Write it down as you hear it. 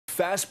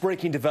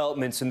fast-breaking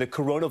developments in the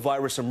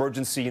coronavirus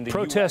emergency in the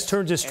Protests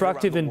turned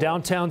destructive in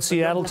downtown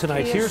Seattle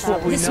tonight. Here's what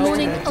we know. This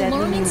morning,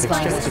 alarming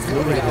spikes.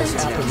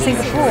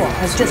 Singapore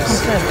has just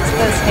confirmed its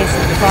first case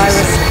of the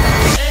virus.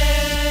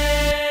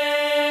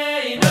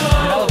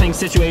 Developing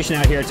situation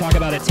out here. Talk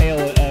about a tale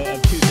of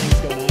two things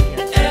going on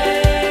here.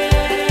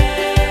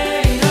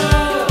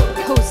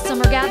 Host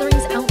summer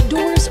gatherings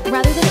outdoors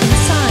rather than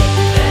inside.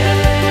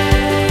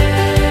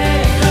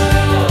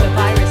 The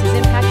virus is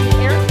impacting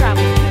air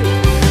travel too.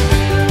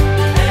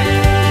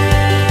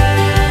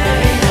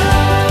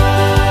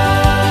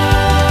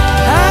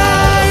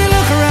 I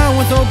look around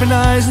with open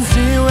eyes and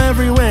see you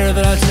everywhere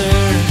that I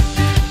turn.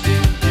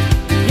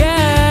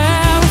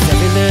 Yeah, with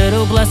every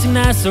little blessing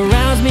that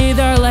surrounds me,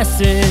 there are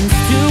lessons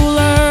to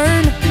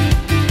learn.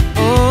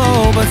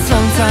 Oh, but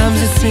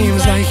sometimes it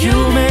seems like you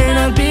may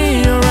not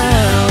be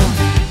around.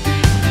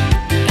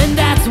 And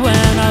that's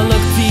when I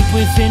look deep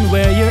within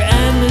where your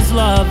endless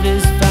love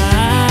is found.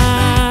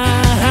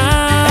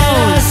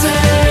 And I say,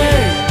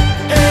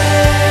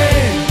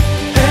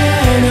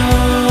 Ein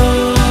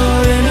Od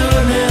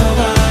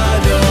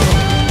Milvado.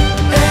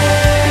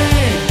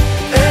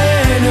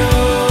 Ein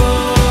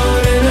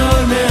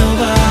Od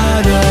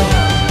Milvado.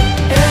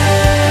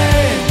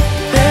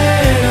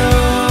 Ein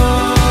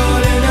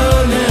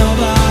Od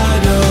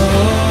Milvado.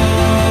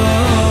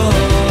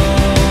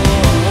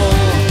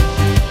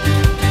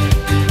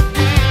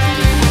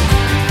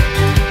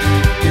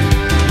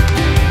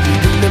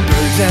 The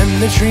birds and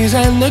the trees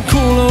and the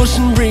cool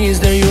ocean breeze,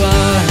 there you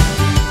are.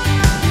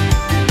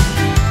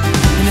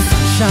 And the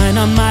sunshine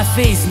on my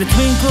face and the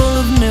twinkle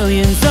of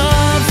millions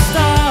of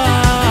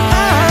stars.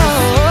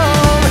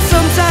 Oh, but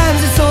sometimes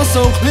it's all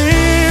so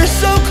clear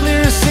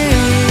to see.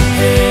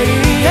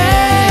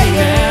 And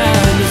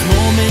these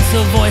moments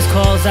a voice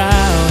calls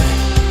out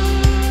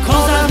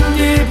from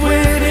deep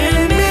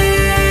within me.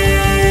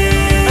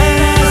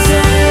 And I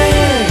say,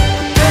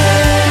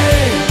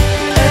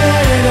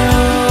 Ein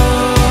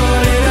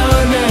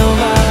Od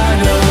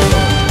Milvado.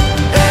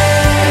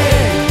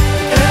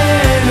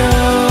 Ein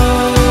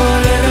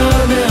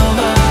Od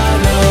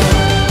Milvado.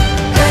 Ein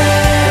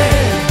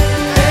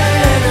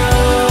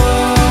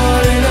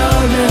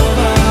Od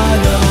Milvado.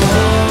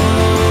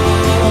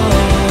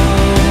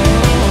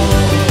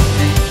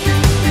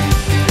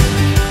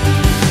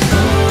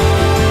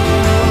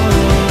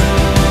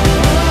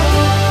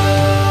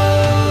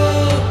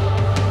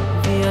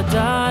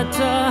 וידעת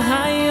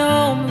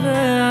היום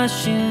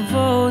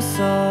ואשיבו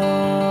סוף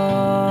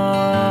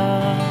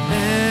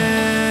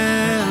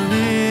אל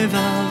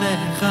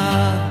לבבך.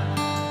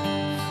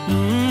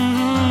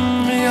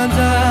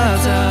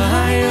 וידעת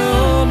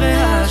היום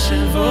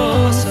ואשיבו